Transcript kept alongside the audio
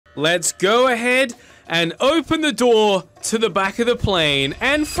let's go ahead and open the door to the back of the plane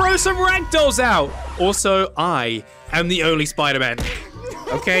and throw some ragdolls out. Also, I am the only Spider-Man.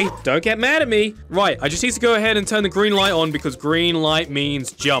 Okay, don't get mad at me. Right, I just need to go ahead and turn the green light on because green light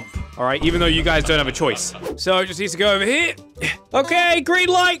means jump. All right, even though you guys don't have a choice. So I just need to go over here. Okay, green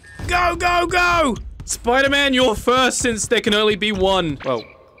light. Go, go, go. Spider-Man, you're first since there can only be one. Well,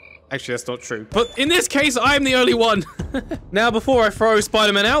 actually, that's not true. But in this case, I'm the only one. Now, before I throw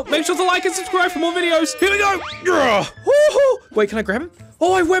Spider-Man out, make sure to like and subscribe for more videos. Here we go. Wait, can I grab him?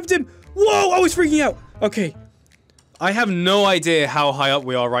 Oh, I webbed him. Whoa, I was freaking out. Okay. I have no idea how high up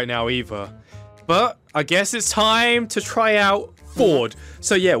we are right now either. But I guess it's time to try out Ford.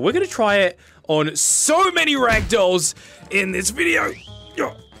 So yeah, we're going to try it on so many ragdolls in this video.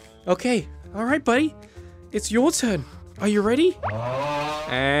 Okay. All right, buddy. It's your turn. Are you ready?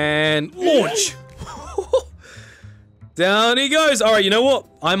 And launch. Down he goes. All right, you know what?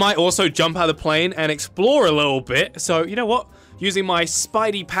 I might also jump out of the plane and explore a little bit. So, you know what? Using my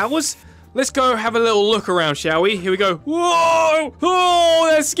Spidey powers, let's go have a little look around, shall we? Here we go. Whoa! Oh,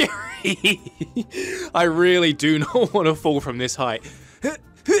 that's scary. I really do not want to fall from this height.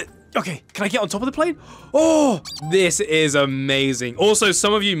 Okay, can I get on top of the plane? Oh, this is amazing. Also,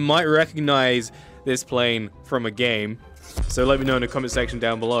 some of you might recognize this plane from a game. So let me know in the comment section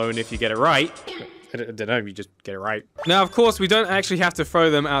down below, and if you get it right, I don't know if you just get it right. Now, of course, we don't actually have to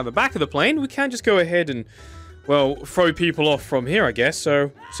throw them out the back of the plane. We can just go ahead and, well, throw people off from here, I guess. So,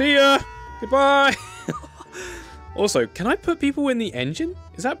 see ya. Goodbye. Also, can I put people in the engine?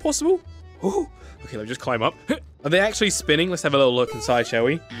 Is that possible? Ooh. Okay, let's just climb up. Are they actually spinning? Let's have a little look inside, shall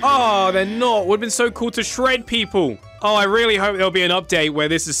we? Oh, they're not. Would have been so cool to shred people. Oh, I really hope there'll be an update where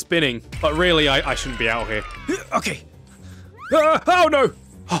this is spinning. But really, I shouldn't be out here. Okay. Oh, no.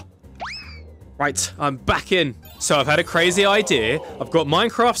 Oh. Right, I'm back in. So I've had a crazy idea. I've got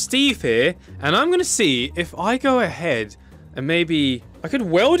Minecraft Steve here. And I'm going to see if I go ahead and maybe I could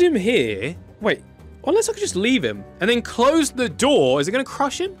weld him here. Wait. Unless I could just leave him and then close the door. Is it going to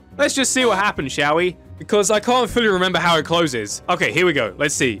crush him? Let's just see what happens, shall we? Because I can't fully remember how it closes. Okay, here we go.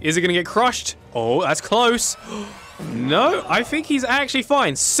 Let's see. Is it going to get crushed? Oh, that's close. No, I think he's actually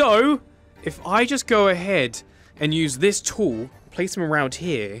fine. So, if I just go ahead and use this tool, place him around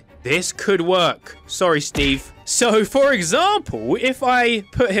here, this could work. Sorry, Steve. So, for example, if I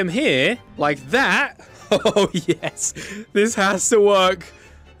put him here, like that. Oh, yes. This has to work.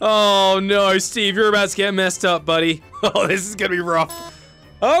 Oh, no, Steve, you're about to get messed up, buddy. Oh, this is gonna be rough.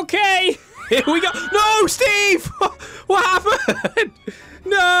 Okay, here we go. No, Steve! What happened?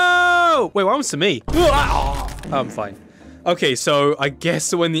 No! Wait, what happens to me? Oh, I'm fine. Okay, so I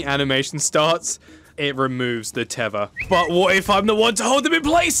guess when the animation starts, it removes the tether. But what if I'm the one to hold them in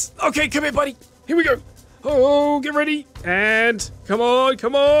place? Okay, come here, buddy. Here we go. Oh, get ready. And come on,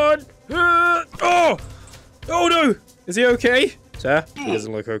 come on. Oh! Oh, no! Is he okay? Sir, he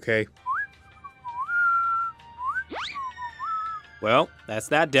doesn't look okay. Well, that's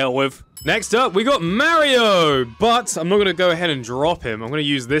that dealt with. Next up, we got Mario, but I'm not going to go ahead and drop him. I'm going to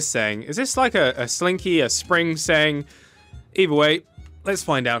use this saying. Is this like a slinky, a spring saying? Either way, let's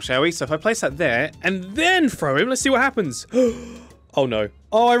find out, shall we? So if I place that there and then throw him, let's see what happens. Oh, no.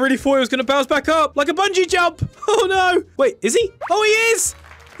 Oh, I really thought he was going to bounce back up like a bungee jump. Oh, no. Wait, is he? Oh, he is.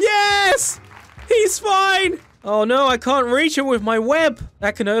 Yes. He's fine. Oh no, I can't reach him with my web.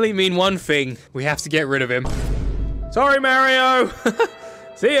 That can only mean one thing. We have to get rid of him. Sorry, Mario.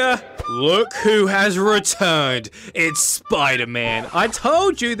 See ya. Look who has returned. It's Spider-Man. I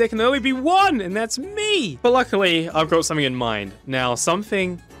told you there can only be one, and that's me. But luckily, I've got something in mind. Now,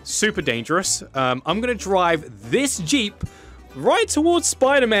 something super dangerous. I'm gonna drive this Jeep right towards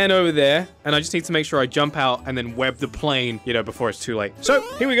Spider-Man over there, and I just need to make sure I jump out and then web the plane, you know, before it's too late. So,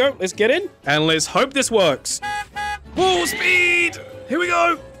 here we go. Let's get in, and let's hope this works. Full speed! Here we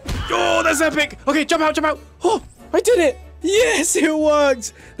go! Oh, that's epic! Okay, jump out, jump out! Oh, I did it! Yes, it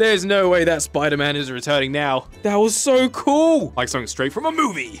worked! There's no way that Spider-Man is returning now. That was so cool! Like something straight from a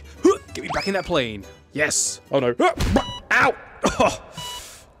movie. Get me back in that plane. Yes. Oh, no. Ow!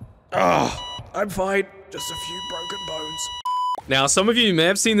 Oh, I'm fine. Just a few broken bones. Now, some of you may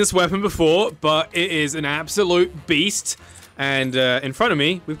have seen this weapon before, but it is an absolute beast. And in front of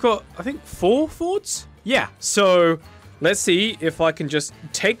me, we've got, I think, 4 Fords? Yeah, so let's see if I can just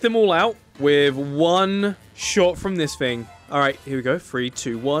take them all out with one shot from this thing. All right, here we go. 3,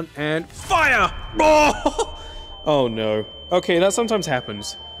 2, 1, and fire! Oh, oh no. Okay, that sometimes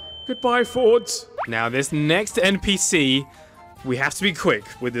happens. Goodbye, Fords. Now, this next NPC, we have to be quick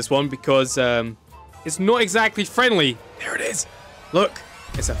with this one because it's not exactly friendly. There it is. Look,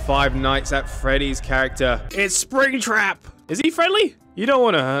 it's a Five Nights at Freddy's character. It's Springtrap. Is he friendly? You don't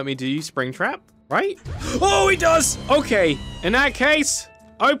want to hurt me, do you, Springtrap? Right? Oh, he does! Okay, in that case,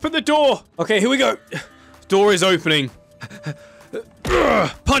 open the door. Okay, here we go. Door is opening.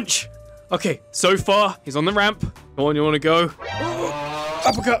 Punch! Okay, so far, he's on the ramp. Come on, you want to go?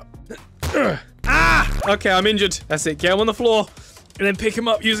 Uppercut! Ah! Okay, I'm injured. That's it, get him on the floor. And then pick him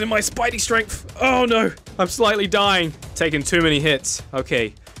up using my Spidey strength. Oh no, I'm slightly dying. Taking too many hits.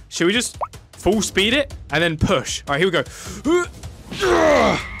 Okay, should we just full speed it and then push? All right, here we go.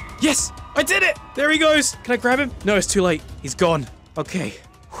 Yes, I did it. There he goes. Can I grab him? No, it's too late. He's gone. Okay.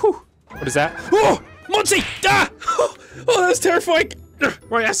 Whew. What is that? Oh, Monty! Ah! Oh, that's terrifying.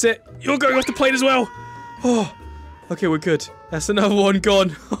 Right, that's it. You're going off the plane as well. Oh, okay, we're good. That's another one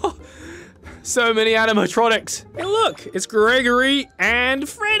gone. So many animatronics. Hey, look, it's Gregory and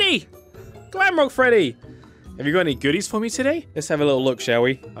Freddy. Glamrock Freddy. Have you got any goodies for me today? Let's have a little look, shall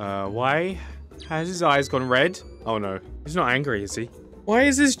we? Why has his eyes gone red? Oh no, he's not angry, is he? Why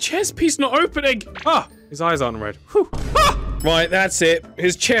is his chest piece not opening? Ah, his eyes aren't red. Whew. Ah! Right, that's it.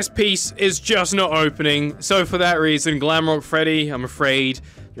 His chest piece is just not opening. So for that reason, Glamrock Freddy, I'm afraid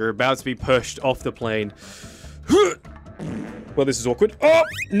you're about to be pushed off the plane. Well, this is awkward. Oh,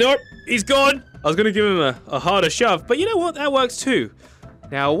 nope, he's gone. I was gonna give him a harder shove, but you know what? That works too.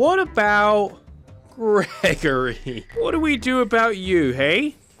 Now, what about Gregory? What do we do about you,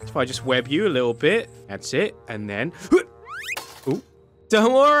 hey? If I just web you a little bit, that's it, and then... Ooh.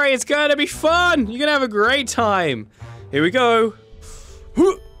 Don't worry, it's gonna be fun. You're gonna have a great time. Here we go.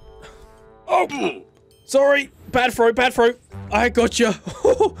 Oh, sorry, bad throw, bad throw. I got you.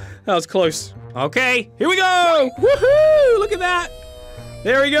 That was close. Okay, here we go! Woohoo! Look at that!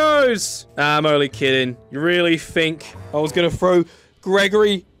 There he goes! I'm only kidding. You really think I was gonna throw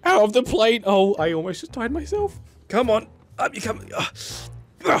Gregory out of the plane? Oh, I almost just tied myself. Come on. Up you come.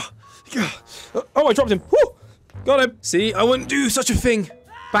 Oh, I dropped him. Woo! Got him. See, I wouldn't do such a thing.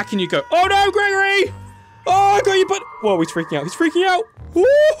 Back in you go. Oh no, Gregory! Oh, I got you, but... Whoa, he's freaking out. He's freaking out.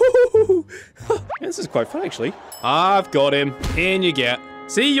 Woo! This is quite fun, actually. I've got him. In you get.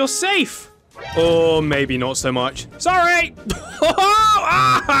 See, you're safe. Or maybe not so much. Sorry!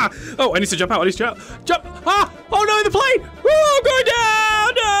 Oh, I need to jump out. I need to jump out. Jump! Ah! Oh no, the plane! Oh, I'm going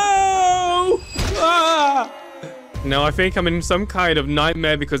down! No! Ah! No, I think I'm in some kind of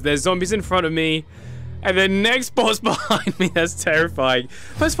nightmare because there's zombies in front of me. And the next boss behind me. That's terrifying.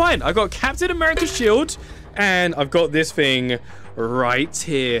 But it's fine. I've got Captain America's shield. And I've got this thing right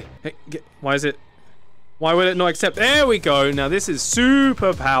here. Hey, why is it? Why would it not accept? There we go. Now, this is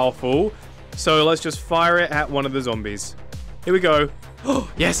super powerful. So let's just fire it at one of the zombies. Here we go. Oh,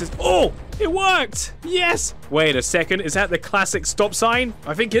 yes, it worked. Yes. Wait a second. Is that the classic stop sign?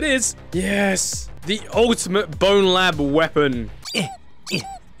 I think it is. Yes. The ultimate Bonelab weapon.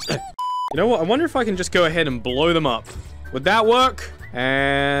 You know what? I wonder if I can just go ahead and blow them up. Would that work?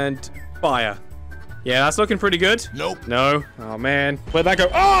 And fire. Yeah, that's looking pretty good. Nope. No. Oh, man. Where'd that go?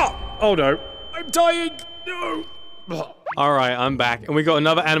 Oh! Oh, no. I'm dying. No. All right, I'm back. And we got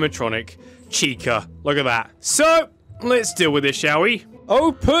another animatronic. Chica. Look at that. So, let's deal with this, shall we?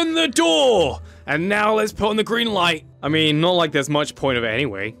 Open the door! And now let's put on the green light. I mean, not like there's much point of it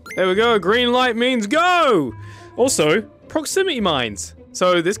anyway. There we go. Green light means go! Also, proximity mines.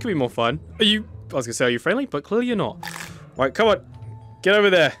 So, this could be more fun. I was gonna say, are you friendly? But clearly you're not. Right, come on. Get over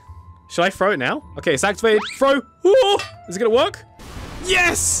there. Should I throw it now? Okay, it's activated. Throw. Ooh, is it gonna work?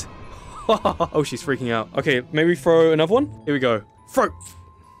 Yes! Oh, she's freaking out. Okay, maybe throw another one. Here we go. Throw.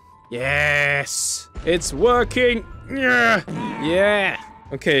 Yes! It's working! Yeah! Yeah!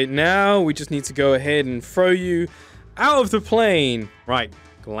 Okay, now we just need to go ahead and throw you out of the plane. Right,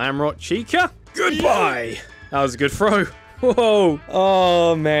 Glamrock Chica, goodbye! That was a good throw. Whoa!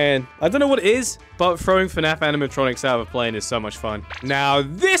 Oh, man. I don't know what it is, but throwing FNAF Animatronics out of a plane is so much fun. Now,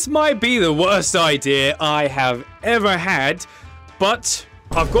 this might be the worst idea I have ever had, but...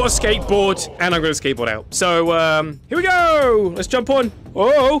 I've got a skateboard, and I'm going to skateboard out. So, here we go! Let's jump on.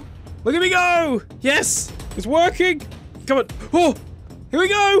 Oh! Look at me go! Yes! It's working! Come on. Oh! Here we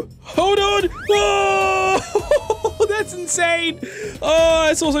go! Hold on! Oh! That's insane! Oh,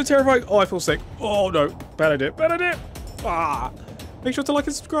 it's also terrifying. Oh, I feel sick. Oh, no. Bad idea. Bad idea. Ah. Make sure to like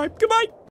and subscribe. Goodbye!